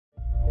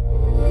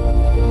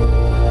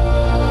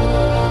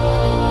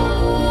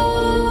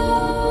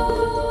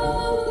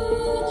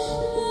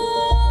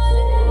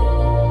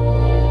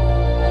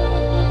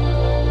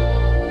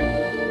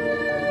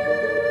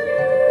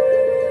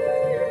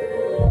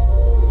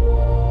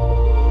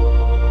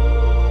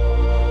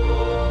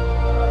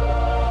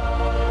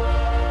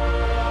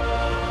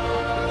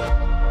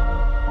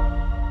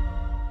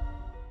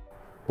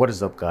What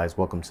is up, guys?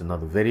 Welcome to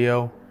another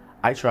video.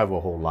 I travel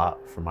a whole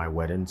lot for my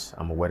weddings.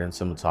 I'm a wedding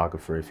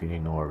cinematographer, if you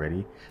didn't know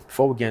already.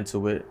 Before we get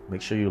into it,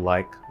 make sure you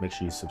like, make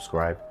sure you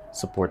subscribe,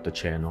 support the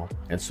channel.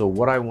 And so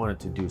what I wanted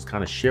to do is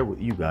kind of share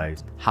with you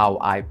guys how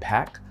I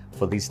pack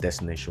for these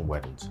destination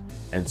weddings.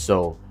 And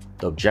so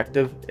the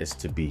objective is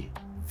to be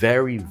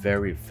very,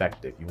 very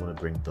effective. You want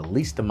to bring the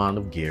least amount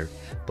of gear,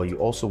 but you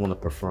also want to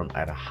perform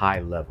at a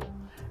high level.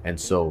 And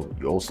so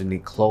you also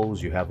need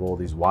clothes. You have all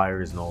these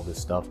wires and all this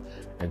stuff.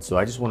 And so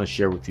I just want to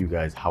share with you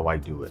guys how I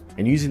do it.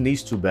 And using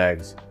these two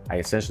bags, I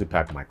essentially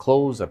pack my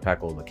clothes, I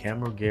pack all the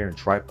camera gear and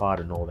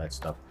tripod and all that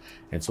stuff.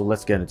 And so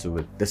let's get into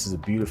it. This is a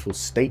beautiful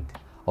state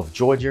of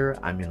Georgia.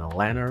 I'm in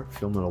Atlanta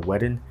filming a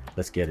wedding.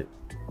 Let's get it.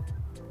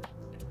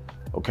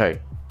 Okay,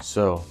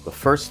 so the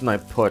first thing I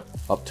put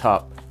up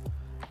top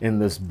in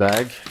this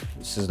bag,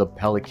 this is the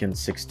Pelican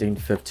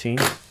 1615,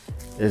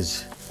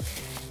 is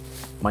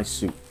my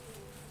suit.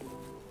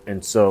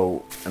 And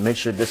so I make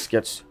sure this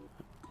gets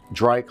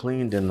dry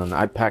cleaned, and then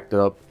I packed it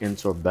up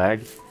into a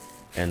bag.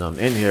 And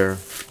in here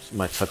is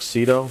my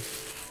tuxedo.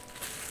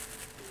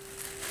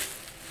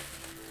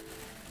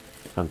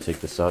 Kind of take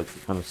this out,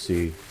 you kind of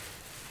see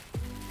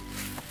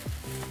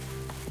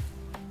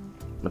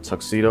my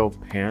tuxedo,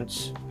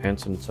 pants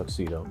and the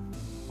tuxedo,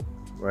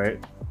 right?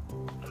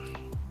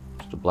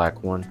 Just a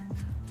black one.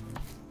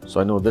 So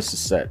I know this is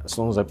set. As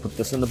long as I put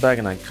this in the bag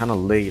and I kind of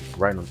lay it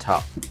right on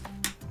top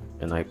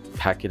and I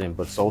pack it in,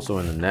 but it's also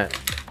in the net.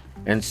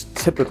 And it's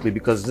typically,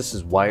 because this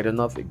is wide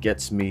enough, it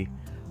gets me,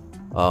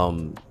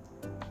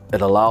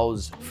 it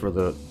allows for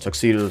the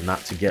tuxedo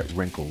not to get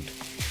wrinkled.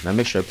 And I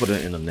make sure I put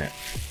it in the net.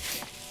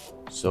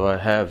 So I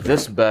have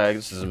this bag.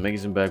 This is an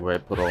amazing bag where I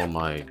put all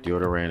my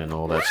deodorant and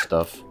all that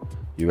stuff.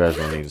 You guys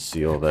don't need to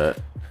see all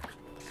that.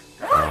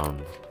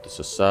 This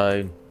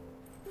aside.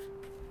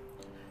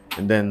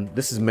 And then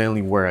this is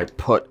mainly where I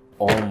put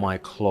all my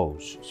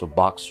clothes. So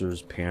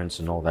boxers, pants,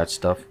 and all that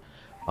stuff.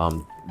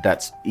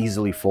 That's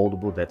easily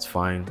foldable. That's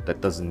fine.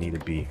 That doesn't need to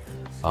be,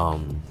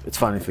 it's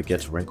fine if it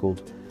gets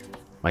wrinkled.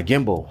 My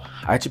gimbal,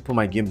 I actually put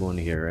my gimbal in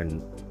here,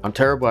 and I'm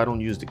terrible. I don't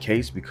use the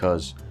case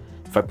because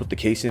if I put the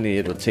case in it,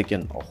 it'll take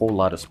in a whole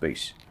lot of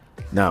space.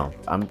 Now,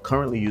 I'm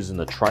currently using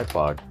a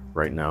tripod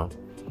right now,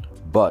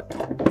 but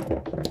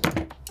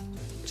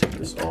take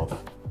this off.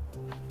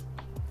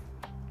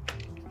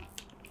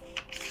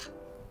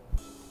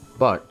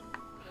 But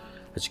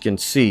as you can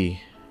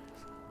see,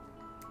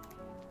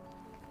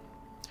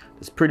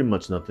 there's pretty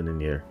much nothing in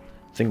here.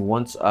 I think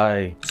once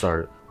I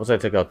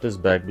take out this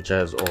bag, which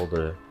has all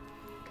the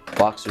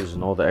boxers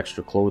and all the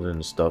extra clothing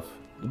and stuff,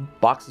 the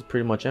box is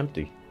pretty much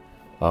empty.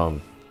 I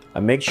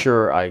make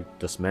sure I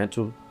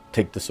dismantle,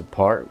 take this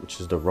apart,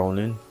 which is the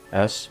Ronin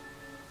S,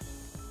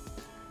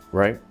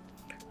 right?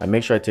 I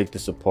make sure I take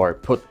this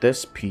apart, put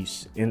this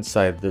piece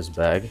inside this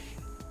bag.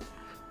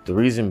 The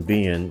reason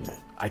being,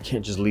 I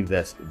can't just leave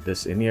this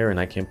in here, and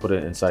I can't put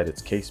it inside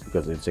its case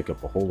because it'd take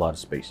up a whole lot of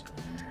space.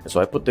 And so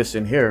I put this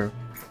in here,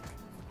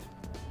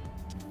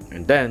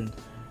 and then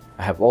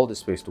I have all this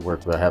space to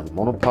work with. I have a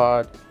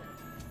monopod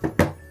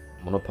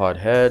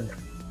head.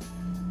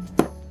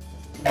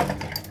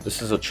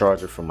 This is a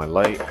charger for my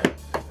light.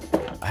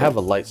 I have a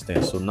light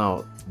stand. So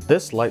now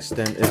this light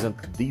stand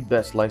isn't the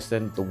best light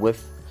stand.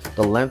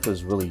 The length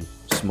is really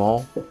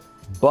small,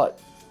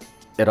 but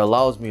it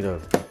allows me to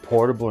be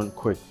portable and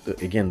quick.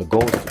 Again, the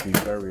goal is to be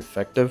very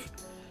effective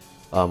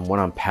when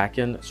I'm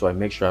packing, so I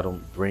make sure I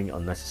don't bring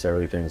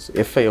unnecessary things.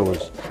 If it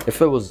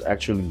was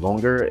actually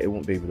longer, it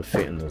won't be able to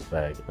fit in this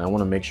bag. And I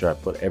want to make sure I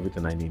put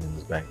everything I need in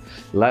this bag.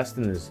 The last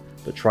thing is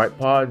the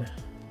tripod.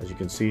 As you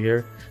can see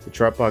here, the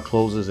tripod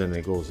closes and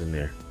it goes in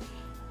there.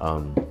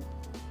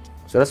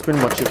 So that's pretty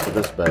much it for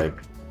this bag.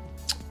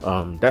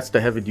 That's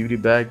the heavy duty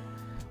bag.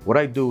 What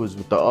I do is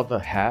with the other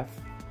half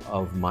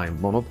of my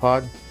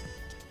monopod,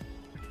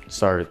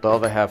 the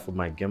other half of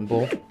my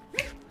gimbal,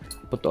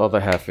 put the other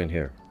half in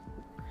here.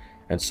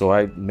 And so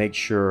I make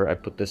sure I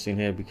put this in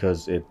here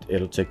because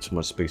it'll take too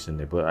much space in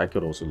there, but I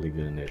could also leave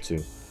it in there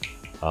too.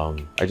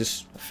 I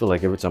just feel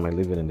like every time I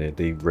leave it in there,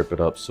 they rip it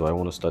up. So I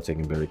want to start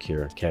taking better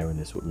care of carrying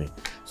this with me.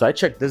 So I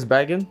checked this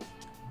bag in,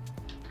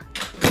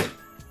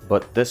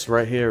 but this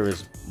right here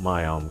is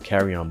my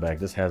carry-on bag.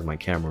 This has my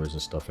cameras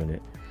and stuff in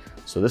it.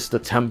 So this is the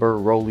Timber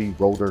Rolly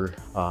Rotor.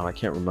 I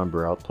can't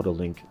remember. I'll put a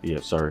link. Yeah,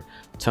 sorry.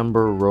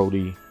 Timber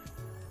Rolly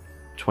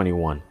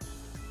 21.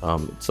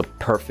 It's a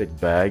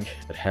perfect bag.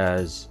 It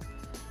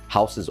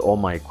houses all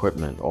my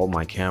equipment, all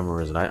my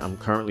cameras, and I'm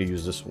currently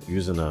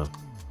using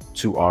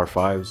two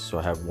R5s. So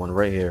I have one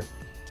right here,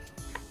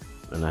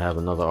 and I have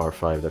another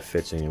R5 that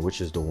fits in here,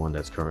 which is the one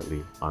that's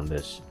currently on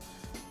this.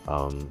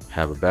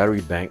 Have a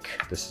battery bank.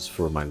 This is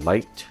for my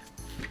light.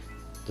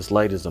 This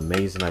light is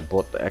amazing. I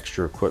bought the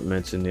extra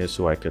equipment in there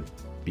so I could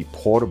be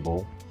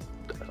portable.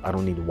 I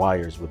don't need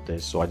wires with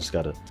this, so I just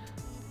gotta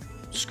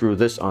screw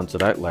this onto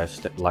that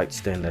light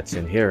stand that's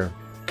in here.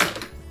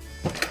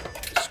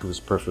 Screws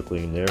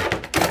perfectly in there.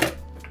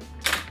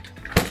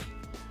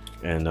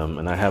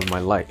 And I have my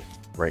light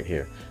right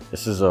here.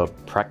 This is a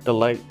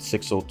Practilite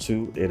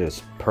 602. It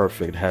is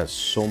perfect. It has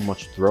so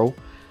much throw.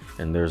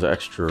 and there's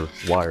extra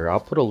wire. I'll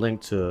put a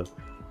link to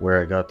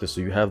where I got this.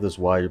 So you have this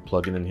wire,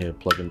 plug it in here,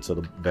 plug it into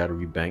the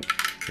battery bank,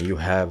 and you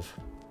have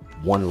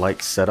one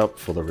light set up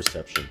for the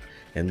reception.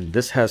 And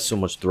this has so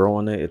much throw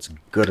on it, it's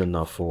good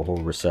enough for a whole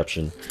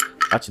reception.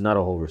 Actually, not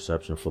a whole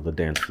reception, for the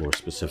dance floor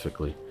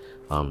specifically.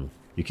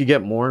 You could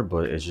get more,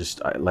 but it's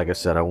just, like I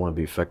said, I want to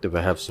be effective.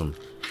 I have some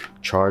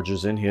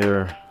chargers in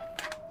here.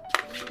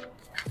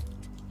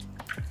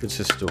 It's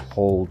just to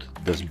hold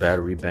this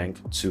battery bank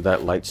to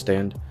that light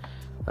stand.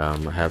 I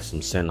have some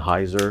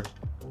Sennheiser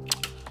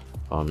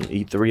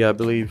E3, I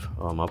believe.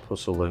 I'll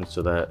post a link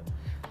to that.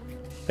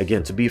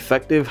 Again, to be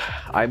effective,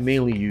 I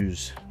mainly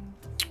use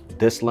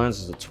this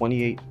lens. Is a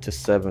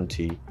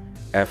 28-70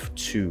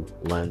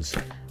 f2 lens.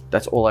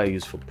 That's all I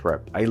use for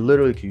prep. I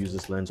literally could use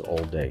this lens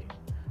all day.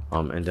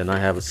 And then I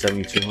have a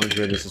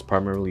 7200. This is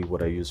primarily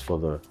what I use for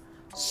the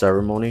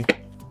ceremony.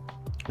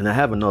 And I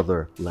have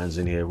another lens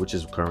in here, which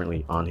is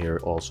currently on here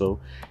also.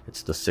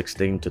 It's the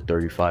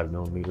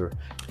 16-35mm,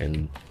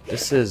 and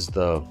this is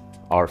the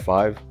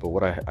R5. But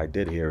what I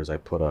did here is I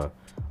put a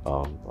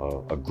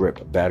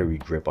battery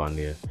grip on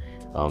there.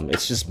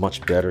 It's just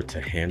much better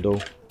to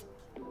handle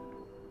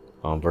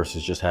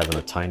versus just having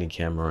a tiny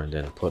camera and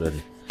then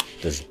putting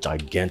this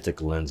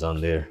gigantic lens on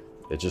there.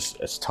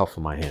 It's tough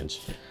for my hands.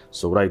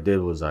 So what I did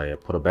was I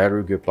put a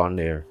battery grip on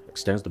there,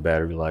 extends the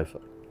battery life,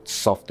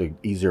 softer,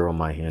 easier on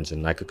my hands,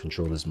 and I could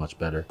control this much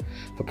better.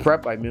 For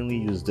prep, I mainly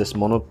use this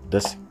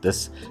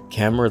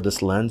camera,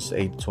 this lens,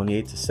 a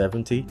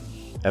 28-70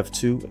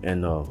 f2,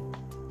 and a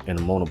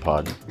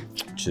monopod,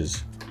 which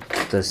is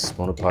this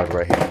monopod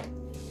right here.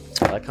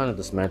 I kind of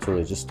dismantled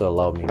it just to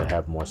allow me to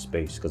have more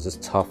space, because it's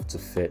tough to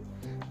fit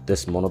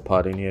this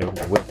monopod in here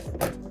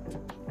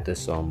with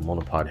this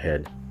monopod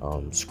head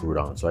screwed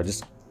on. So I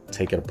just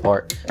take it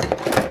apart,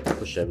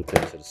 push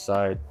everything to the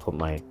side, put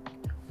my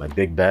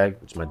big bag,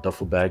 which is my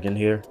duffel bag, in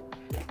here,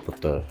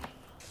 put the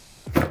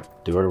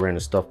deodorant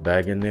and stuff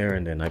bag in there,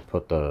 and then I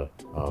put the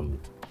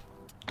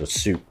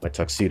suit, my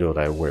tuxedo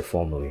that I wear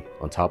formally,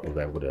 on top of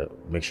that, with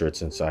make sure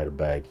it's inside a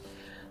bag.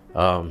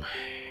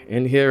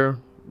 In here,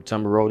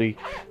 Tamarodi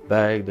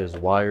bag, there's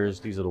wires.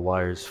 These are the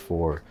wires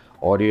for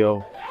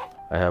audio.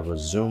 I have a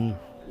Zoom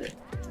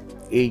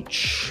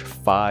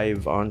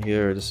H5 on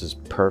here. This is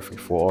perfect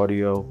for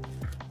audio.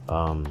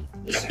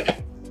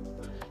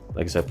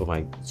 Like I said, I put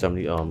my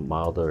 70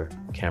 milder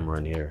camera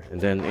in here,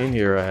 and then in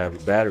here I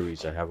have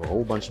batteries. I have a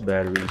whole bunch of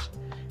batteries.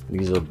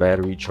 These are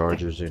battery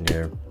chargers in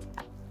here,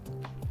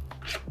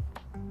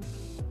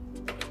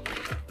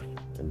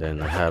 and then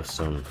I have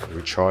some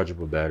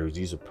rechargeable batteries.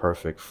 These are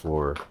perfect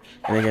for,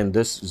 and again,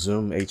 this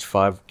Zoom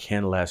H5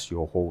 can last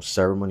you a whole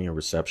ceremony and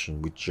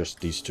reception with just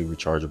these two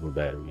rechargeable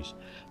batteries,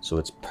 so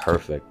it's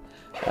perfect.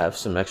 I have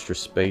some extra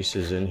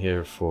spaces in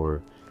here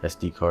for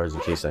SD cards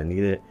in case I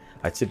need it.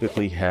 I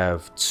typically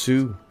have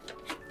 2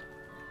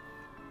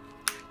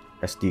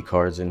 SD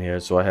cards in here.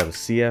 So I have a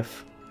CF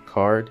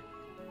card,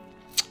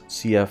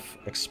 CF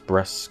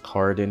Express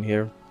card in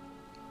here.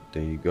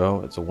 There you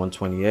go. It's a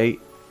 128.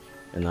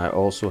 And I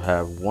also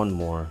have one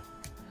more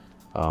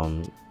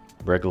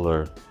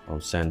regular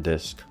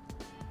SanDisk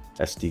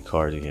SD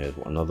card in here,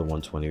 another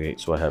 128.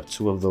 So I have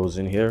 2 of those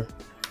in here,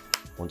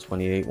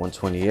 128,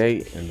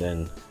 128, and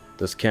then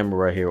this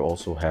camera right here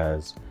also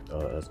has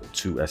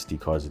 2 SD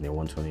cards in there,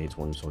 128 to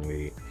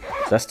 128.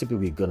 So that's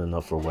typically good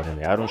enough for a wedding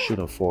day. I don't shoot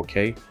in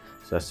 4K, so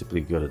that's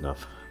typically good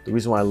enough. The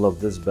reason why I love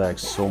this bag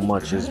so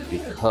much is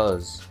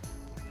because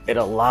it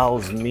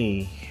allows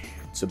me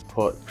to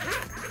put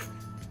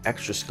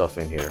extra stuff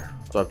in here.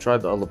 So I've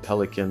tried the other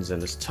Pelicans,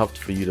 and it's tough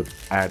for you to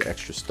add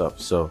extra stuff.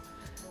 So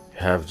you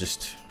have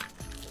just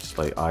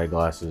like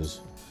eyeglasses.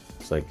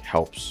 It's like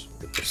helps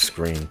with the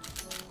screen.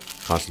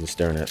 Constantly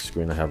staring at the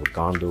screen. I have a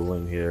gondola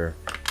in here.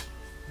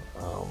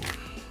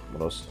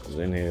 What else is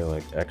in here?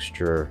 Like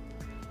extra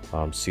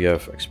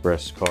CF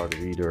Express card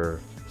reader,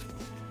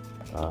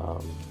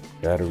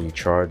 battery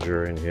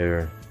charger in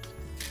here,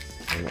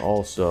 and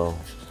also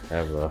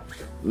have a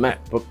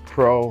MacBook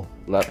Pro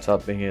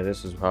laptop in here.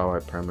 This is how I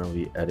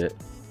primarily edit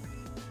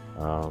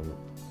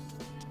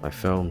my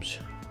films.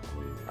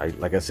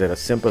 Like I said,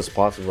 as simple as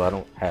possible. I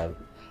don't have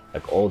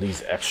like all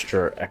these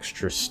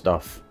extra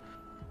stuff.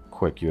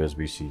 Quick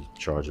USB-C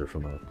charger for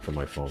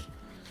my phone.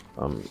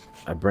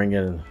 I bring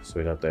in, so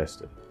we have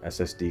the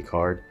SSD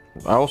card.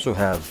 I also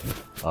have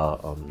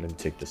let me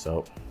take this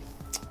out.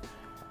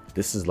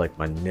 This is like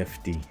my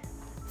nifty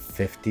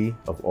 50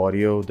 of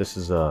audio. This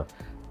is a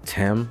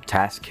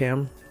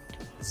Tascam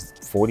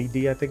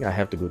 40D, I think. I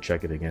have to go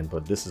check it again,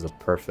 but this is a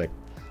perfect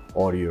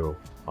audio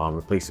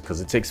replacement,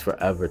 because it takes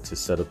forever to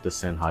set up the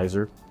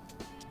Sennheiser.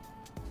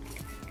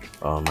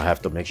 I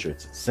have to make sure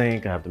it's in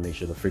sync. I have to make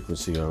sure the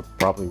frequency are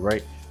properly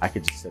right. I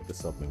could just set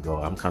this up and go.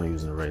 I'm kind of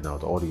using it right now.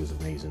 The audio is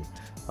amazing.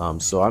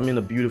 So I'm in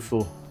the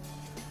beautiful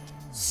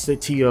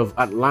city of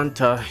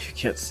Atlanta. You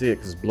can't see it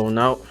because it's blown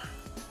out.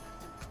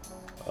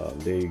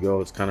 There you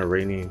go. It's kind of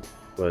rainy,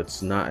 but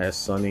it's not as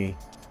sunny.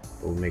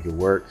 We'll make it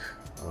work.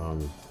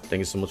 Thank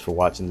you so much for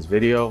watching this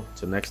video.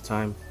 Till next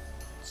time,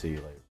 see you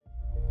later.